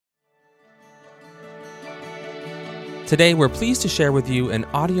Today, we're pleased to share with you an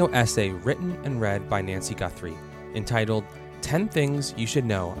audio essay written and read by Nancy Guthrie, entitled 10 Things You Should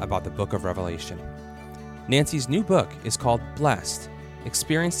Know About the Book of Revelation. Nancy's new book is called Blessed,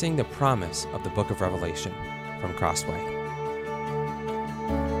 Experiencing the Promise of the Book of Revelation, from Crossway.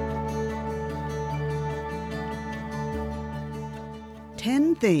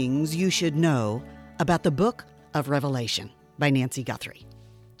 "10 Things You Should Know About the Book of Revelation" by Nancy Guthrie.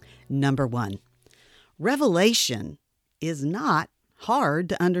 Number 1. Revelation is not hard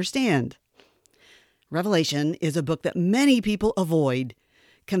to understand. Revelation is a book that many people avoid,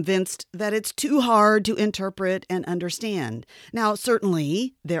 convinced that it's too hard to interpret and understand. Now,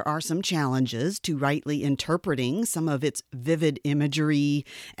 certainly, there are some challenges to rightly interpreting some of its vivid imagery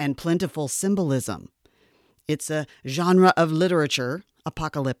and plentiful symbolism. It's a genre of literature,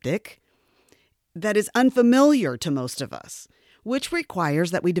 apocalyptic, that is unfamiliar to most of us, which requires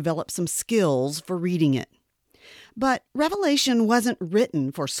that we develop some skills for reading it. But Revelation wasn't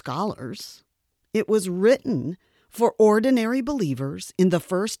written for scholars. It was written for ordinary believers in the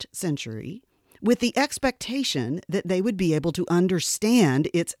first century with the expectation that they would be able to understand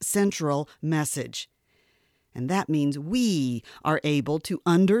its central message. And that means we are able to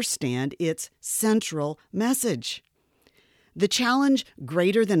understand its central message. The challenge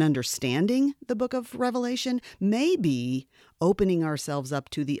greater than understanding the book of Revelation may be opening ourselves up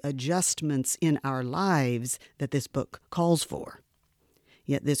to the adjustments in our lives that this book calls for.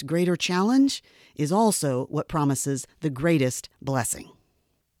 Yet this greater challenge is also what promises the greatest blessing.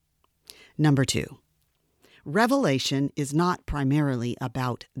 Number 2, Revelation is not primarily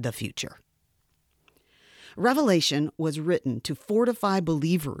about the future. Revelation was written to fortify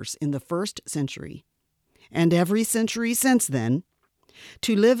believers in the first century and every century since then,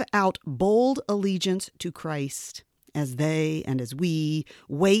 to live out bold allegiance to Christ as they and as we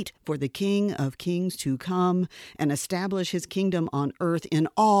wait for the King of Kings to come and establish his kingdom on earth in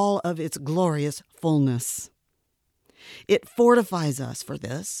all of its glorious fullness. It fortifies us for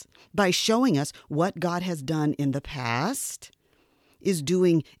this by showing us what God has done in the past, is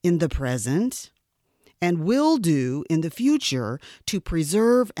doing in the present, and will do in the future to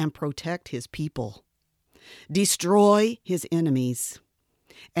preserve and protect his people, destroy his enemies,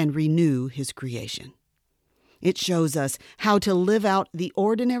 and renew his creation. It shows us how to live out the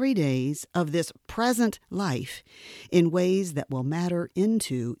ordinary days of this present life in ways that will matter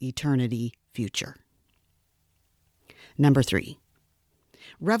into eternity future. Number 3,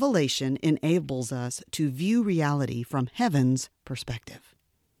 Revelation enables us to view reality from heaven's perspective.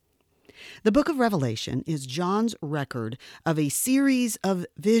 The book of Revelation is John's record of a series of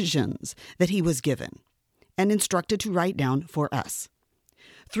visions that he was given and instructed to write down for us.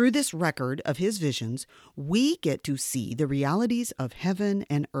 Through this record of his visions, we get to see the realities of heaven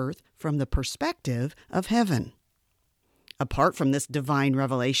and earth from the perspective of heaven. Apart from this divine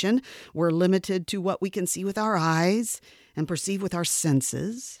revelation, we're limited to what we can see with our eyes and perceive with our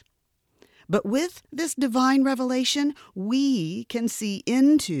senses. But with this divine revelation, we can see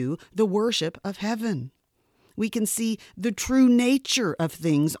into the worship of heaven. We can see the true nature of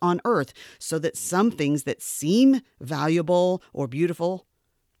things on earth, so that some things that seem valuable or beautiful,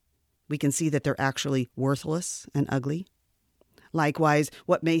 we can see that they're actually worthless and ugly. Likewise,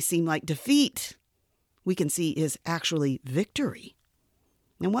 what may seem like defeat, we can see is actually victory.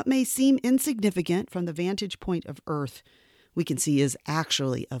 And what may seem insignificant from the vantage point of earth, we can see is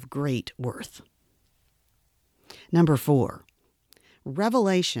actually of great worth. Number 4,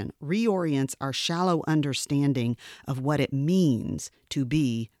 Revelation reorients our shallow understanding of what it means to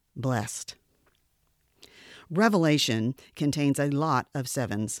be blessed. Revelation contains a lot of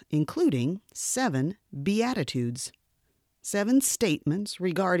sevens, including 7 beatitudes, 7 statements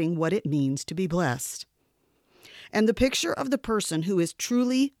regarding what it means to be blessed. And the picture of the person who is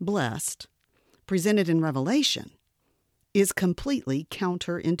truly blessed, presented in Revelation, is completely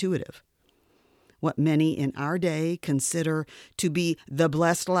counterintuitive. What many in our day consider to be the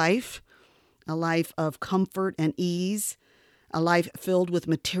blessed life, a life of comfort and ease, a life filled with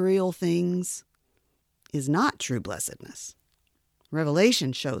material things, is not true blessedness.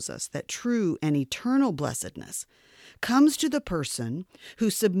 Revelation shows us that true and eternal blessedness comes to the person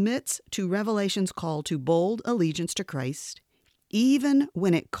who submits to Revelation's call to bold allegiance to Christ, even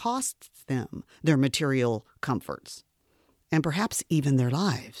when it costs them their material comforts, and perhaps even their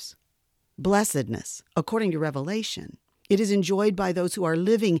lives. Blessedness, according to Revelation, it is enjoyed by those who are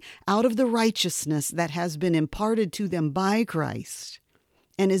living out of the righteousness that has been imparted to them by Christ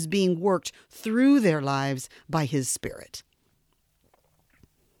and is being worked through their lives by his Spirit.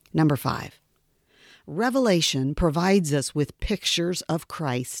 Number 5, Revelation provides us with pictures of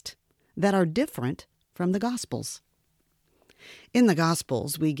Christ that are different from the Gospels. In the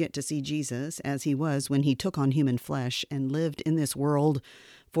Gospels, we get to see Jesus as he was when he took on human flesh and lived in this world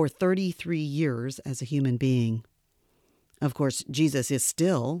for 33 years as a human being. Of course, Jesus is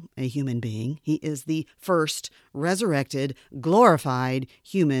still a human being. He is the first resurrected, glorified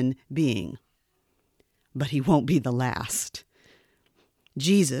human being. But he won't be the last.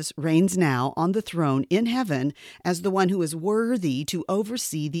 Jesus reigns now on the throne in heaven as the one who is worthy to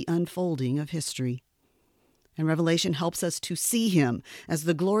oversee the unfolding of history. And Revelation helps us to see him as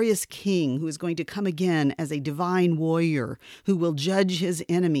the glorious king who is going to come again as a divine warrior who will judge his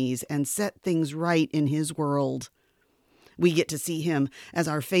enemies and set things right in his world. We get to see him as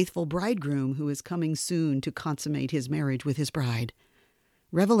our faithful bridegroom who is coming soon to consummate his marriage with his bride.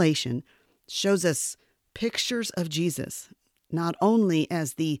 Revelation shows us pictures of Jesus, not only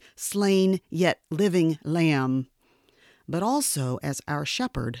as the slain yet living lamb, but also as our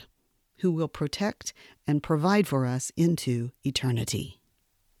shepherd who will protect and provide for us into eternity.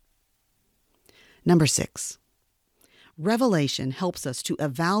 Number 6, Revelation helps us to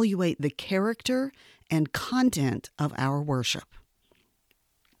evaluate the character and content of our worship.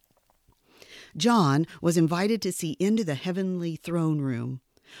 John was invited to see into the heavenly throne room,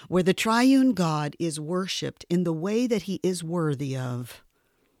 where the triune God is worshipped in the way that he is worthy of.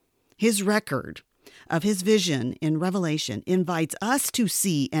 His record of his vision in Revelation invites us to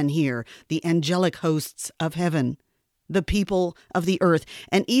see and hear the angelic hosts of heaven, the people of the earth,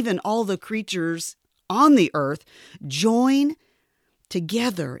 and even all the creatures on the earth join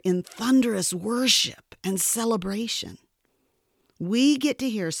together in thunderous worship and celebration. We get to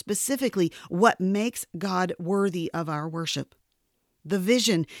hear specifically what makes God worthy of our worship. The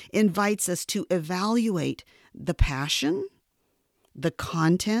vision invites us to evaluate the passion, the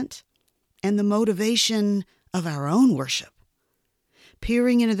content, and the motivation of our own worship.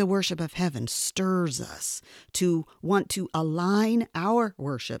 Peering into the worship of heaven stirs us to want to align our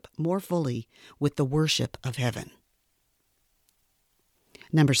worship more fully with the worship of heaven.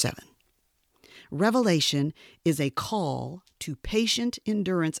 Number 7, Revelation is a call to patient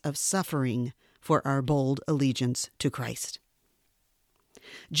endurance of suffering for our bold allegiance to Christ.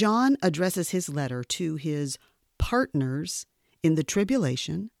 John addresses his letter to his partners in the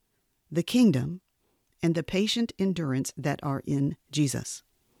tribulation, the kingdom, and the patient endurance that are in Jesus.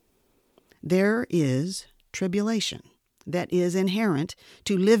 There is tribulation that is inherent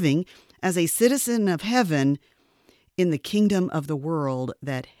to living as a citizen of heaven in the kingdom of the world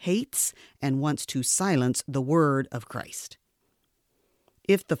that hates and wants to silence the word of Christ.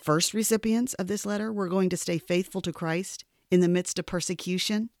 If the first recipients of this letter were going to stay faithful to Christ in the midst of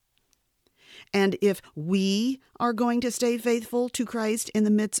persecution, and if we are going to stay faithful to Christ in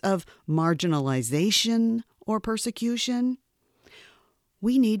the midst of marginalization or persecution,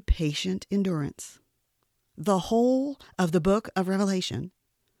 we need patient endurance. The whole of the book of Revelation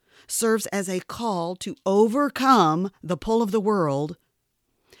serves as a call to overcome the pull of the world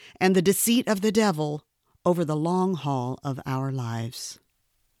and the deceit of the devil over the long haul of our lives.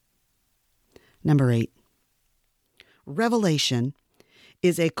 Number 8, Revelation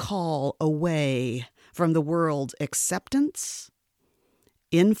is a call away from the world's acceptance,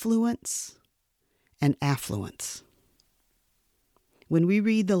 influence, and affluence. When we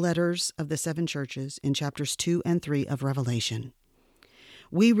read the letters of the 7 churches in chapters 2 and 3 of Revelation,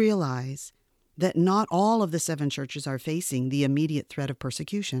 we realize that not all of the 7 churches are facing the immediate threat of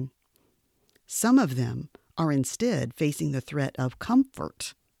persecution. Some of them are instead facing the threat of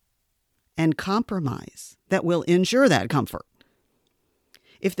comfort and compromise that will ensure that comfort.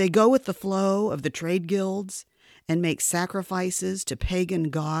 If they go with the flow of the trade guilds and make sacrifices to pagan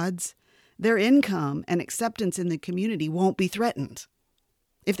gods, their income and acceptance in the community won't be threatened.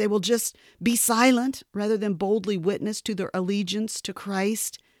 If they will just be silent rather than boldly witness to their allegiance to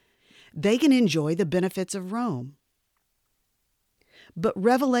Christ, they can enjoy the benefits of Rome. But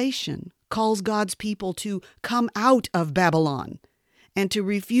Revelation calls God's people to come out of Babylon and to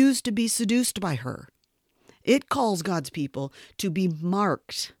refuse to be seduced by her. It calls God's people to be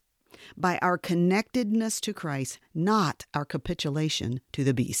marked by our connectedness to Christ, not our capitulation to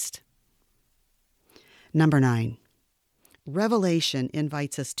the beast. Number 9, Revelation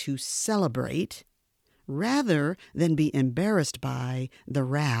invites us to celebrate rather than be embarrassed by the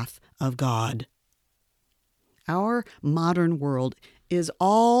wrath of God. Our modern world is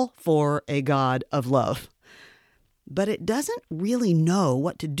all for a God of love, but it doesn't really know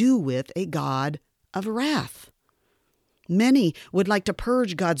what to do with a God of wrath. Many would like to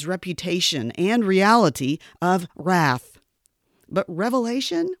purge God's reputation and reality of wrath, but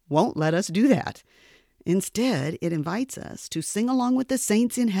Revelation won't let us do that. Instead, it invites us to sing along with the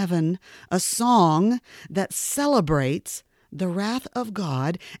saints in heaven a song that celebrates the wrath of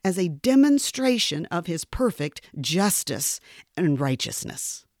God as a demonstration of his perfect justice and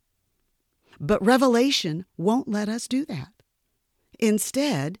righteousness. But Revelation won't let us do that.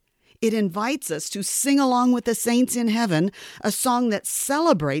 Instead, it invites us to sing along with the saints in heaven a song that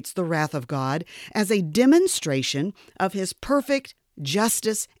celebrates the wrath of God as a demonstration of his perfect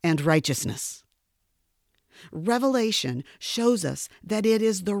justice and righteousness. Revelation shows us that it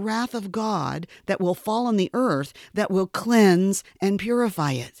is the wrath of God that will fall on the earth that will cleanse and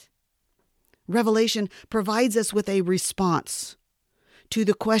purify it. Revelation provides us with a response to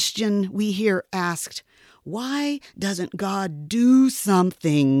the question we hear asked, why doesn't God do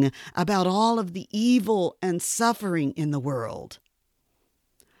something about all of the evil and suffering in the world?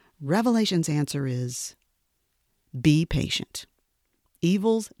 Revelation's answer is, be patient.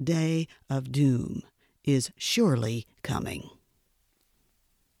 Evil's day of doom is surely coming.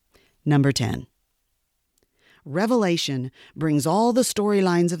 Number 10. Revelation brings all the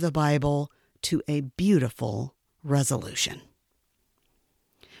storylines of the Bible to a beautiful resolution.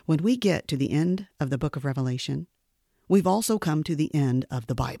 When we get to the end of the book of Revelation, we've also come to the end of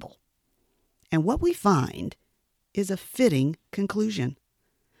the Bible. And what we find is a fitting conclusion.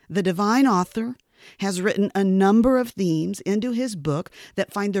 The divine author has written a number of themes into his book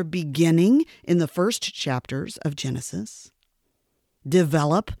that find their beginning in the first chapters of Genesis,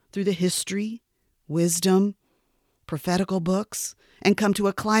 develop through the history, wisdom, prophetical books, and come to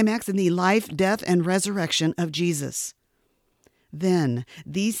a climax in the life, death, and resurrection of Jesus. Then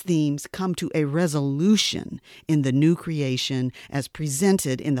these themes come to a resolution in the new creation as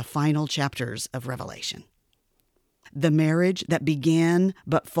presented in the final chapters of Revelation. The marriage that began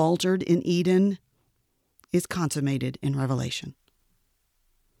but faltered in Eden is consummated in Revelation.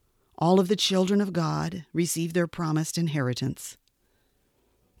 All of the children of God receive their promised inheritance.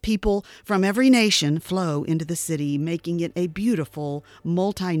 People from every nation flow into the city, making it a beautiful,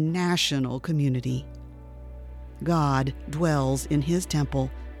 multinational community. God dwells in his temple,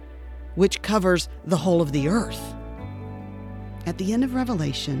 which covers the whole of the earth. At the end of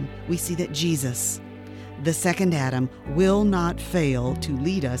Revelation, we see that Jesus, the second Adam, will not fail to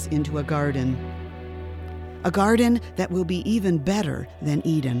lead us into a garden that will be even better than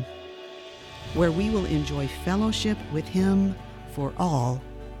Eden, where we will enjoy fellowship with him for all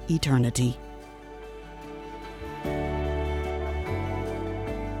eternity.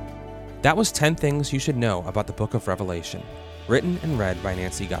 That was 10 Things You Should Know About the Book of Revelation, written and read by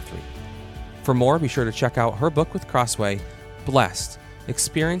Nancy Guthrie. For more, be sure to check out her book with Crossway, Blessed,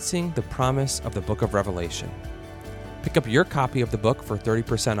 Experiencing the Promise of the Book of Revelation. Pick up your copy of the book for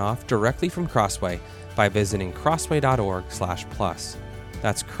 30% off directly from Crossway by visiting crossway.org/plus.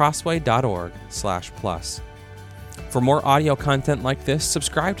 That's crossway.org/plus. For more audio content like this,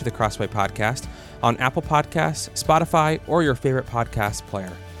 subscribe to the Crossway Podcast on Apple Podcasts, Spotify, or your favorite podcast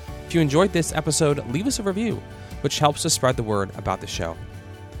player. If you enjoyed this episode, leave us a review, which helps to spread the word about the show.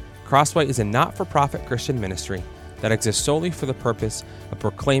 Crossway is a not-for-profit Christian ministry that exists solely for the purpose of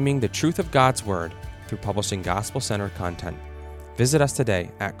proclaiming the truth of God's Word through publishing gospel-centered content. Visit us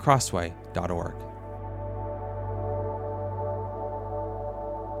today at crossway.org.